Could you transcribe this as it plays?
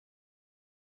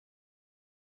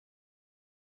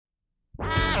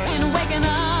in Waking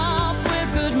Up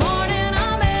with Good Morning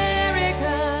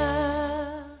America.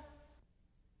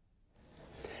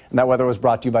 And that weather was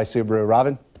brought to you by Subaru.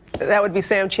 Robin? That would be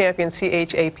Sam Champion,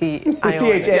 C-H-A-P.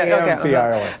 C-H-A-M-P,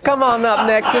 Ireland. Come on up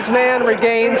next. This man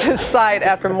regains his sight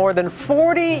after more than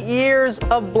 40 years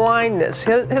of blindness.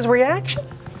 His reaction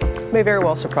may very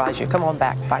well surprise you. Come on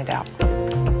back, find out.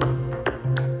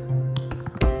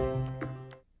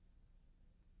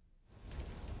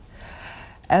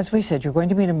 As we said, you're going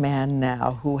to meet a man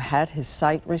now who had his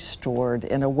sight restored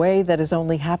in a way that has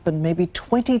only happened maybe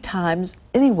 20 times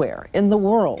anywhere in the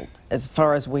world, as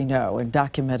far as we know, in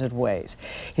documented ways.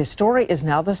 His story is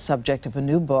now the subject of a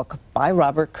new book by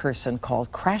Robert Kurson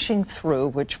called Crashing Through,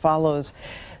 which follows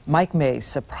Mike May's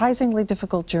surprisingly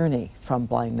difficult journey from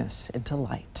blindness into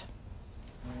light.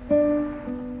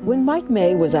 When Mike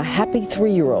May was a happy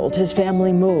 3-year-old, his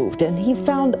family moved, and he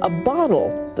found a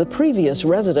bottle the previous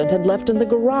resident had left in the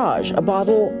garage, a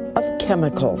bottle of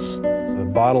chemicals. The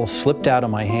bottle slipped out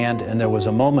of my hand, and there was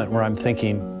a moment where I'm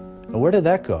thinking, where did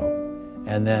that go?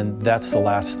 And then that's the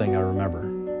last thing I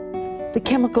remember. The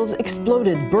chemicals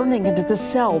exploded, burning into the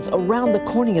cells around the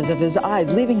corneas of his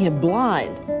eyes, leaving him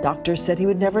blind. Doctors said he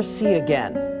would never see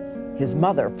again. His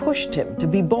mother pushed him to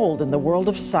be bold in the world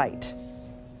of sight.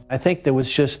 I think there was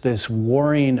just this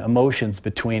warring emotions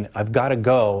between I've got to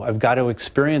go, I've got to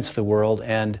experience the world,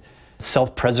 and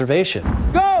self-preservation.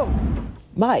 Go!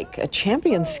 Mike, a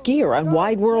champion skier on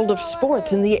Wide World of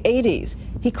Sports in the 80s.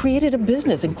 He created a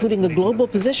business, including a global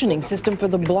positioning system for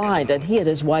the blind, and he and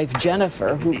his wife,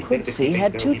 Jennifer, who could see,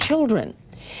 had 2 children.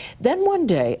 Then one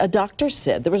day, a doctor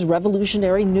said there was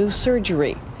revolutionary new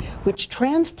surgery, which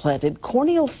transplanted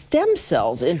corneal stem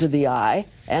cells into the eye,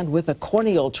 and with a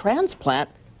corneal transplant,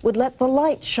 would let the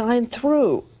light shine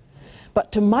through.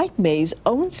 But to Mike May's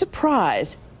own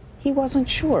surprise, he wasn't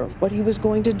sure what he was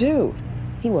going to do.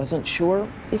 He wasn't sure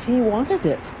if he wanted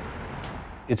it.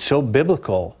 It's so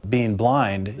biblical, being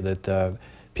blind, that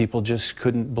people just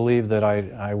couldn't believe that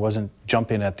I wasn't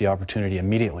jumping at the opportunity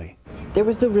immediately. There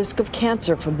was the risk of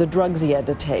cancer from the drugs he had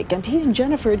to take, and he and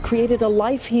Jennifer had created a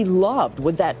life he loved.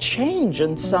 Would that change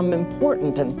in some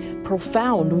important and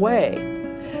profound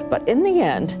way? But in the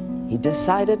end, he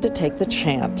decided to take the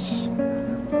chance.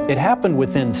 It happened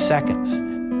within seconds.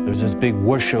 There was this big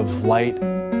whoosh of light.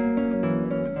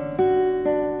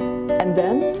 And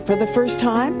then, for the first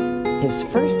time, his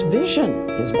first vision,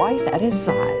 his wife at his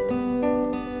side.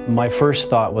 My first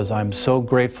thought was, I'm so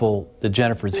grateful that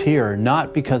Jennifer's here,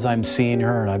 not because I'm seeing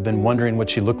her and I've been wondering what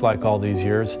she looked like all these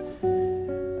years.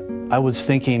 I was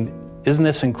thinking, isn't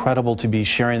this incredible to be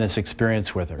sharing this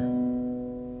experience with her?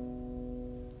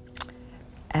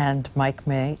 And Mike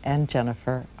May and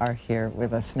Jennifer are here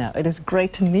with us now. It is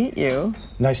great to meet you.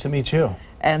 Nice to meet you.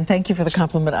 And thank you for the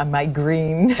compliment on my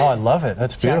green. Oh, I love it.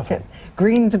 That's beautiful. Jacket.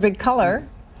 Green's a big color.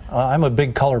 I'm a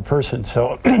big color person,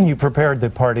 so you prepared the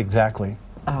part exactly.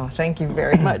 Oh, thank you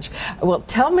very much. Well,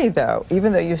 tell me though,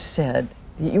 even though you said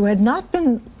you had not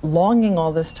been longing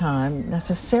all this time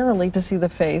necessarily to see the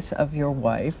face of your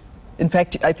wife. In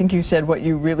fact, I think you said what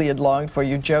you really had longed for.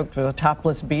 You joked with a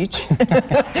topless beach.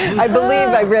 I believe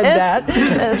I read that.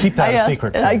 Just keep that a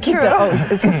secret. I keep that. Oh,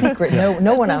 it's a secret.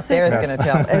 No one out there is going to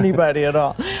tell anybody at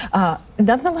all.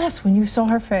 Nonetheless, when you saw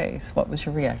her face, what was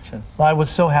your reaction? Well, I was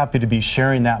so happy to be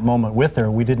sharing that moment with her.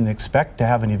 We didn't expect to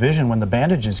have any vision when the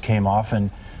bandages came off,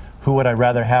 and who would I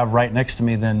rather have right next to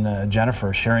me than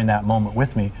Jennifer sharing that moment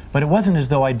with me? But it wasn't as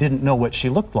though I didn't know what she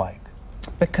looked like.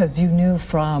 Because you knew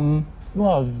from...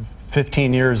 Well,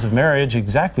 15 years of marriage,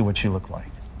 exactly what she looked like.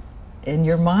 In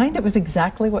your mind, it was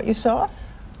exactly what you saw?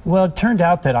 Well, it turned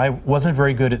out that I wasn't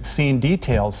very good at seeing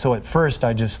details, so at first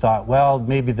I just thought, well,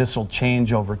 maybe this will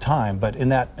change over time. But in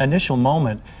that initial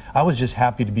moment, I was just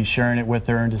happy to be sharing it with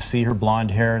her and to see her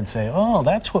blonde hair and say, oh,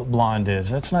 that's what blonde is.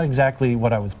 That's not exactly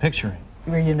what I was picturing.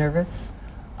 Were you nervous?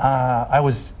 I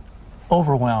was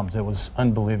overwhelmed. It was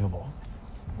unbelievable.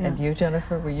 Yeah. And you,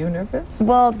 Jennifer, were you nervous?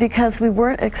 Well, because we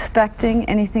weren't expecting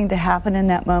anything to happen in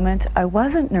that moment, I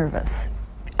wasn't nervous.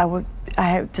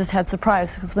 I just had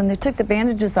surprise, because when they took the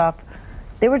bandages off,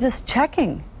 they were just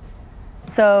checking.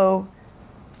 So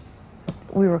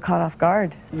we were caught off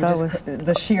guard. So it was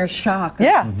the sheer shock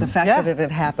of the fact that it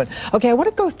had happened. Okay, I want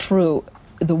to go through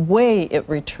the way it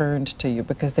returned to you,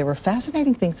 because there were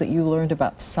fascinating things that you learned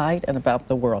about sight and about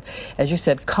the world. As you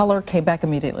said, color came back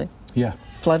immediately. Yeah.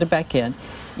 Flooded back in.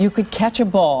 You could catch a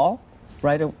ball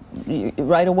right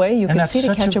away. You could see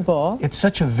to catch a ball. It's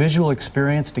such a visual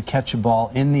experience to catch a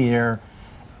ball in the air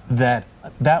that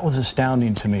was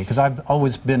astounding to me, because I've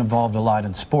always been involved a lot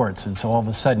in sports, and so all of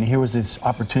a sudden here was this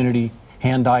opportunity,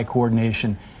 hand-eye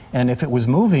coordination, And if it was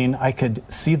moving, I could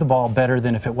see the ball better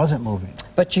than if it wasn't moving.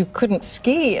 But you couldn't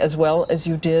ski as well as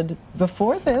you did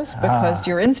before this because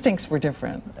your instincts were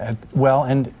different. Well,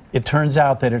 and it turns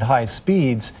out that at high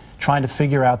speeds, trying to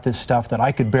figure out this stuff that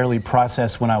I could barely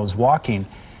process when I was walking,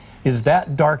 is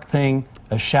that dark thing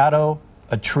a shadow,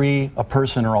 a tree, a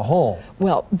person, or a hole?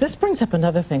 Well, this brings up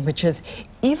another thing, which is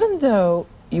even though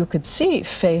you could see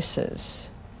faces,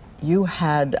 you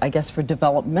had, I guess for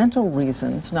developmental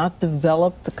reasons, not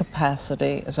developed the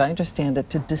capacity, as I understand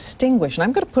it, to distinguish. And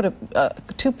I'm going to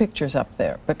put two pictures up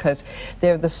there because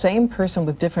they're the same person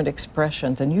with different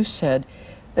expressions. And you said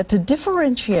that to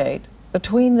differentiate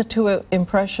between the two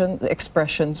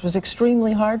expressions was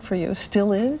extremely hard for you.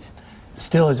 Still is?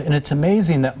 Still is. And it's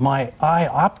amazing that my eye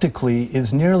optically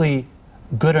is nearly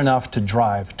good enough to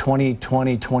drive 20,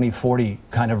 40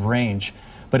 kind of range.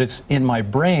 But it's in my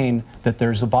brain that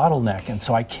there's a bottleneck, and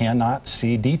so I cannot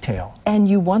see detail. And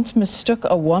you once mistook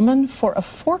a woman for a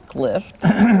forklift.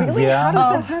 Really? Yeah.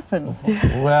 How did that happen?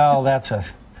 Well, that's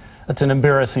an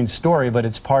embarrassing story, but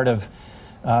it's part of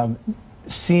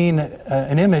seeing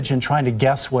an image and trying to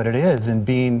guess what it is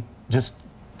and just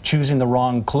choosing the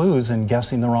wrong clues and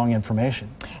guessing the wrong information.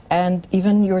 And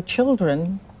even your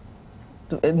children,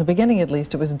 in the beginning at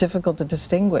least, it was difficult to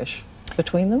distinguish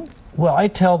between them? Well, I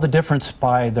tell the difference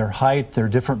by their height, their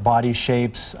different body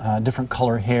shapes, different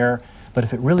color hair. But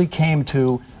if it really came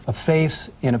to a face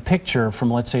in a picture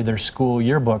from, let's say, their school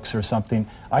yearbooks or something,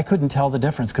 I couldn't tell the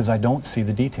difference because I don't see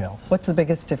the details. What's the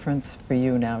biggest difference for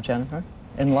you now, Jennifer,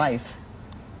 in life?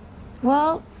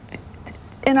 Well,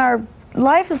 in our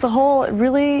life as a whole, it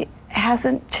really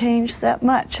hasn't changed that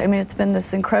much. I mean, it's been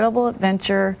this incredible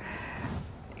adventure.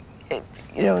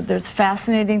 You know, there's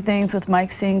fascinating things with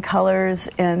Mike seeing colors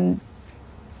and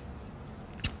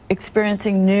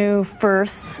experiencing new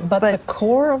firsts. But the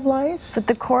core of life? But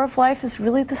the core of life is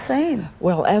really the same.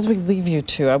 Well, as we leave you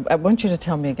two, I want you to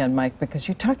tell me again, Mike, because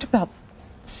you talked about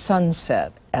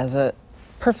sunset as a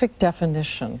perfect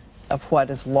definition of what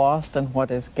is lost and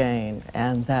what is gained,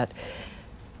 and that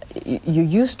you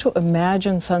used to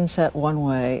imagine sunset one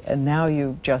way, and now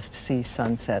you just see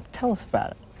sunset. Tell us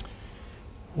about it.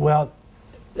 Well,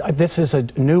 this is a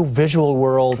new visual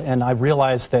world, and I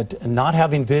realized that not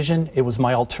having vision, it was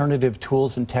my alternative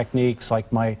tools and techniques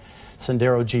like my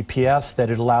Sendero GPS that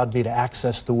it allowed me to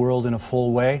access the world in a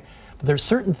full way. But there's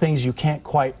certain things you can't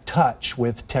quite touch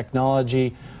with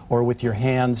technology or with your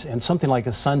hands, and something like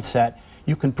a sunset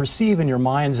you can perceive in your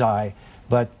mind's eye,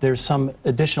 but there's some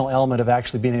additional element of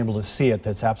actually being able to see it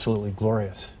that's absolutely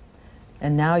glorious.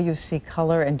 And now you see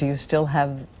color, and do you still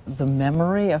have the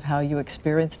memory of how you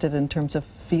experienced it in terms of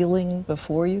feeling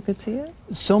before you could see it?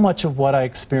 So much of what I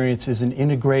experience is an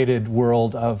integrated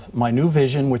world of my new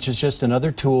vision, which is just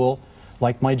another tool.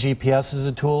 Like my GPS is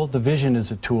a tool, the vision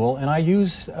is a tool, and I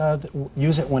use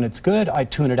it when it's good, I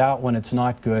tune it out when it's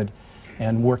not good,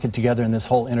 and work it together in this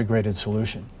whole integrated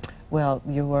solution. Well,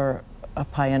 you were a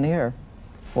pioneer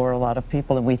for a lot of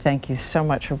people, and we thank you so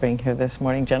much for being here this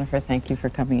morning. Jennifer, thank you for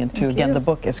coming in too. Again, the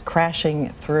book is Crashing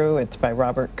Through. It's by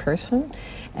Robert Kurson,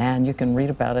 and you can read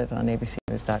about it on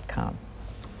abcnews.com.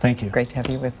 Thank you. Great to have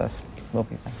you with us. We'll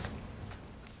be back.